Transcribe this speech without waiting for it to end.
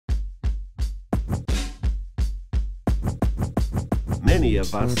Many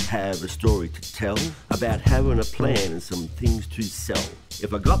of us have a story to tell about having a plan and some things to sell.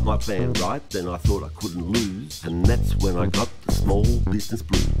 If I got my plan right, then I thought I couldn't lose, and that's when I got the small business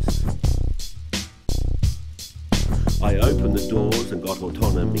blues. I opened the doors and got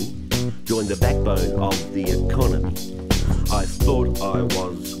autonomy, joined the backbone of the economy. I thought I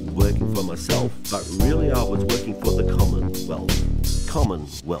was working for myself, but really I was working for the Commonwealth.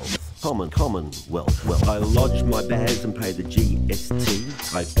 Commonwealth. Commonwealth. Well, I lodge my bags and pay the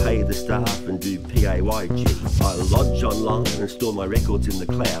GST. I pay the staff and do PAYG. I lodge online and store my records in the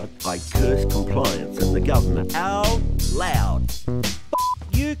cloud. I curse compliance and the government out loud.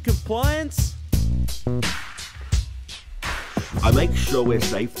 You, compliance? I make sure we're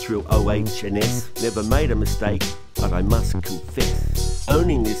safe through OH&S. Never made a mistake, but I must confess,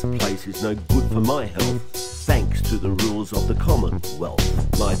 owning this place is no good for my health, thanks to the rules of the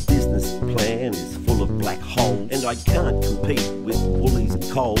Commonwealth. My business plan is full of black holes, and I can't compete with Woolies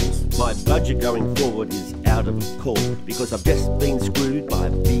and Coles. My budget going forward is out of accord, because I've just been screwed by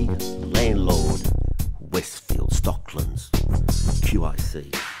a big landlord. Westfield Stocklands,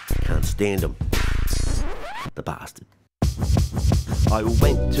 QIC, can't stand them, the bastard. I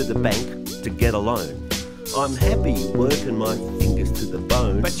went to the bank to get a loan. I'm happy working my fingers to the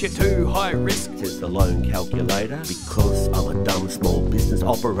bone. But you're too high risk, says the loan calculator, because I'm a dumb small business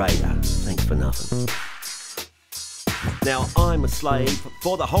operator. Thanks for nothing. Now I'm a slave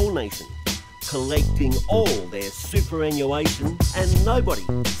for the whole nation, collecting all their superannuation, and nobody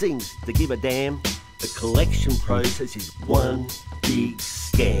seems to give a damn. The collection process is one big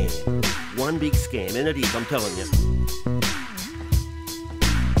scam. One big scam, and it is, I'm telling you.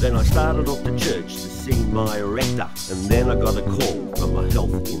 Then I started off to church to see my rector, and then I got a call from my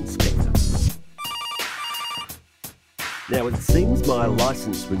health inspector. Now it seems my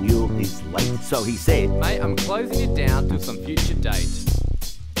licence renewal is late, so he said, mate, I'm closing you down to some future date.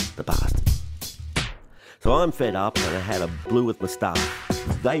 The bastard. So I'm fed up and I had a blue with my staff.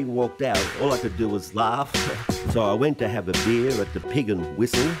 They walked out, all I could do was laugh. So I went to have a beer at the Pig and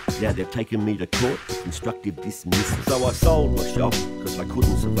Whistle. Now they've taken me to court for constructive dismissal. So I sold my shop because I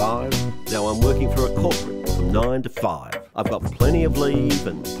couldn't survive. Now I'm working for a corporate from 9 to 5. I've got plenty of leave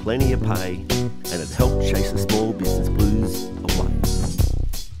and plenty of pay, and it helped chase the small business blues away.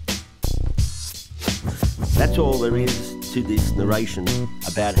 That's all there is to this narration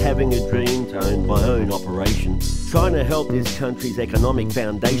about having a dream to own my own operation, trying to help this country's economic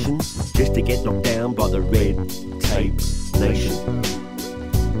foundation just to get knocked down by the red tape nation.